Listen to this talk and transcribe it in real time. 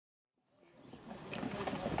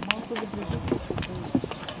A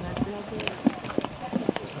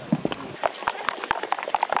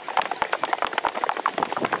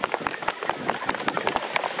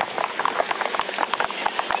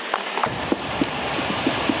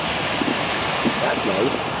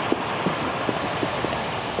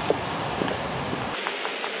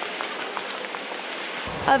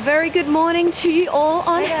very good morning to you all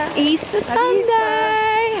on Easter Sunday.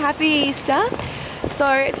 Happy Easter.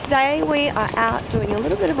 So today we are out doing a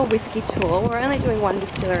little bit of a whiskey tour. We're only doing one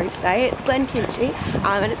distillery today. It's Glenkinchie,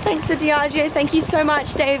 and it's thanks to Diageo. Thank you so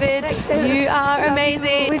much, David. Thanks, David. You are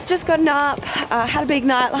amazing. We've just gotten up, had a big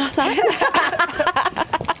night last night.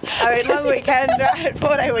 I mean, long weekend, right?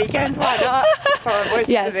 4-day weekend, why not? So my voice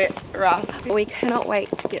is a bit raspy. We cannot wait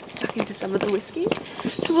to get stuck into some of the whiskies.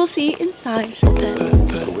 So we'll see you inside.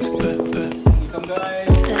 Come guys.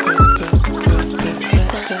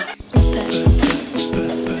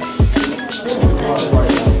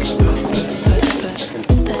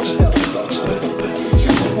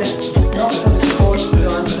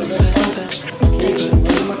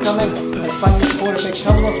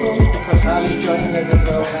 Because Harley's joining us as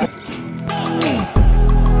well.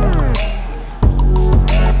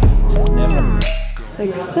 So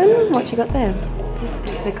Kristen, what you got there? This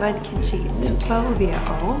is the Glenkinchie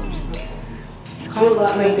 12-year-old. It's quite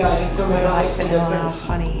sweet, like vanilla,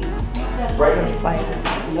 honey, sort of flavours.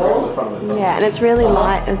 Yeah, and it's really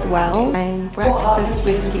light as well. And breakfast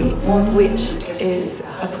whiskey, which is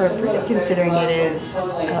appropriate considering it is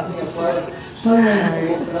 11:58. So,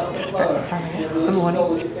 breakfast time, I guess, in the morning.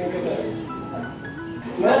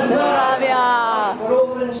 Flavia!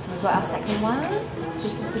 So we've got our second one. This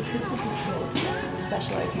is the triple distilled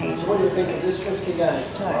special occasion. What do you think of this whiskey, guys?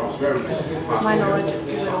 So, to my knowledge,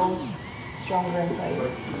 it's a little stronger in flavour.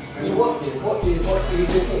 So what do you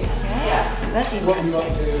think? Yeah, that's interesting.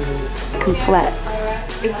 Complex.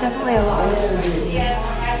 It's definitely a lot more smoky and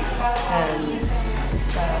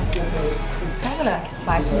kind of like a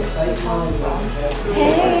spiciness to it as well.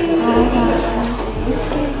 Hey!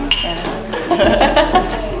 Whiskey.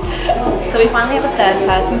 So we finally have a third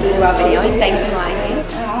person to do our video. Thank you, Mikey.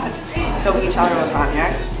 Helping each other all the time,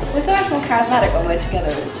 yeah? We're so much more charismatic when we're together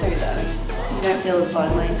as two, though. You don't feel as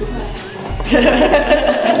lonely.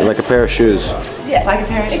 Like a pair of shoes. Yeah, like a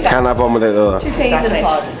pair of shoes. Can't have one without the other. Two peas in a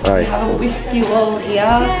pod. Aye. We have a whiskey wall here.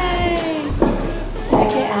 Yay!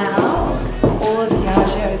 Check it out. All of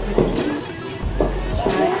Diageo's whiskey.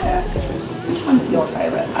 Which one's your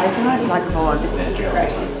favourite? I do like a whole This is a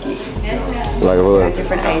great whiskey. Like a bullet.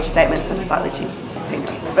 Different age statements that are slightly cheaper.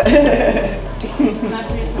 But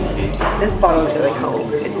this bottle is really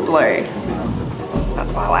cool. It's blue.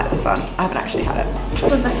 That's why I like this one. I haven't actually had it.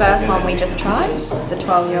 What was the first one we just tried? The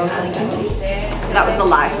 12-year-old Glenkinchie. So that was the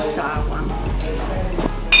lighter style one.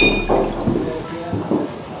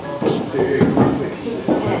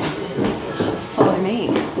 Follow me.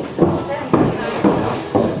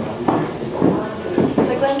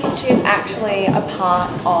 So Glenkinchie is actually a part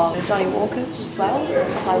of Johnny Walker's as well. So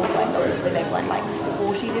it's a whole blend. Obviously they blend like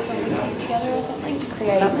 40 different whiskies together or something to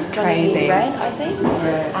create Johnny Red, I think.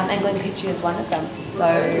 And Glenkinchie is one of them. So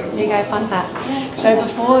there you go, fun fact. So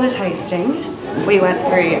before the tasting, we went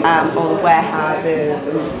through all the warehouses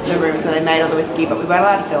and the rooms where they made all the whiskey, but we weren't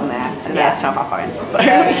allowed to film there. And that's stuff our phones, so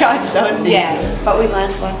we can't show it to you. Yeah, but we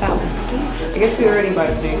learned a lot about whiskey. I guess we already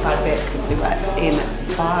both knew quite a bit because we worked in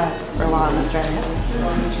bars for a while in Australia.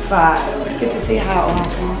 But it's good to see how it all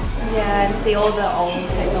happened. Yeah, and see all the old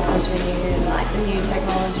technology and like the new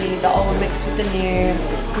technology, the old mixed with the new.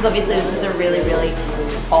 Because obviously this is a really, really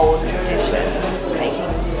old tradition of making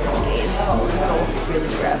whiskey in Scotland. It's all really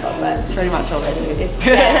forever, but It's pretty much all they do. it's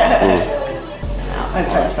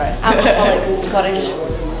Alcoholic Scottish.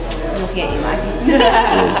 I'm looking at you, Mike.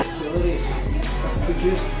 Distilleries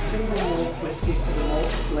produced single malt whiskey for the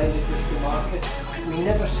malt blended whiskey market. We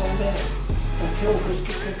never sold it until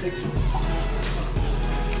whiskey critics.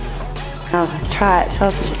 Oh, try it. Tell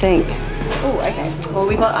us what you think. Oh, okay. Well,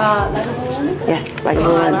 we got Lagavulin on this. Yes, like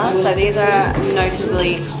Lila. So these are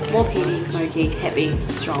notably more peaty, smoky, heavy,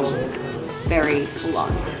 strong, very full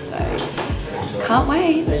on. So can't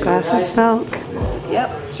wait. glass of milk. Yep.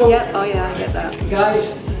 Oh yeah, I get that.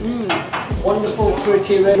 Guys, wonderful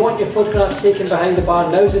fruity red. You want your photographs taken behind the bar?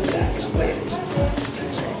 Now's the time.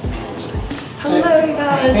 Hello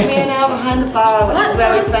guys, we are now behind the bar, which is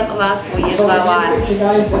where we spent the last 4 years of our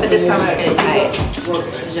life. But this time we're getting paid to do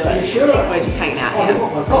it. We're just hanging out here.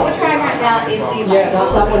 What we're trying right now is the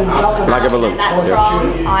Lagavulin. and that's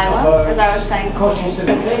from Iowa, as I was saying.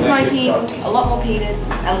 Smoky, a lot more peated,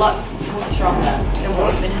 a lot more stronger than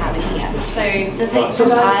what we've been having here. So the peak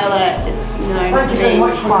from Islay, it's known for being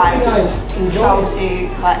quite salty,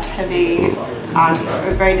 quite heavy, sort of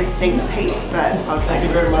a very distinct peak, but it's called Thank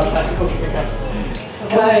you very much.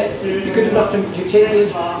 You're good enough to take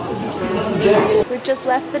these. We've just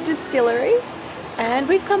left the distillery and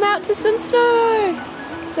we've come out to some snow.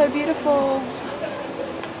 It's so beautiful.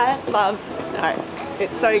 I love snow.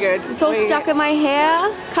 It's so good. It's all stuck in my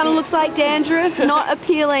hair. Kind of looks like dandruff. Not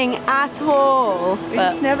appealing at all. We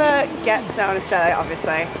just never get snow in Australia,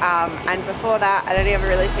 obviously. And before that, I'd only ever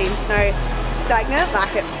really seen snow stagnant,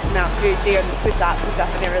 like at Mount Fuji and the Swiss Alps and stuff.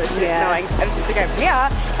 I've never really seen it snowing. So ever since I came from here,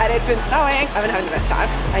 and it's been snowing, I've been having the best time.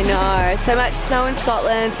 I know. So much snow in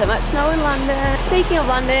Scotland, so much snow in London. Speaking of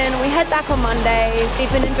London, we head back on Monday. We've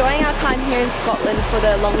been enjoying our time here in Scotland for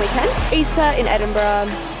the long weekend. Easter in Edinburgh.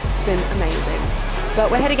 It's been amazing. But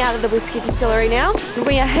we're heading out of the Whisky Distillery now.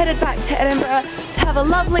 We are headed back to Edinburgh to have a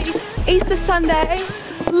lovely Easter Sunday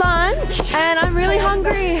lunch. And I'm really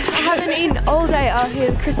hungry. I haven't eaten all day. Oh,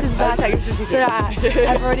 here, Chris is back. So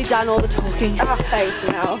I've already done all the talking. Oh, thanks,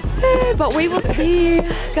 Mel. But we will see you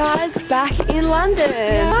guys back in London.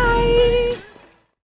 Bye.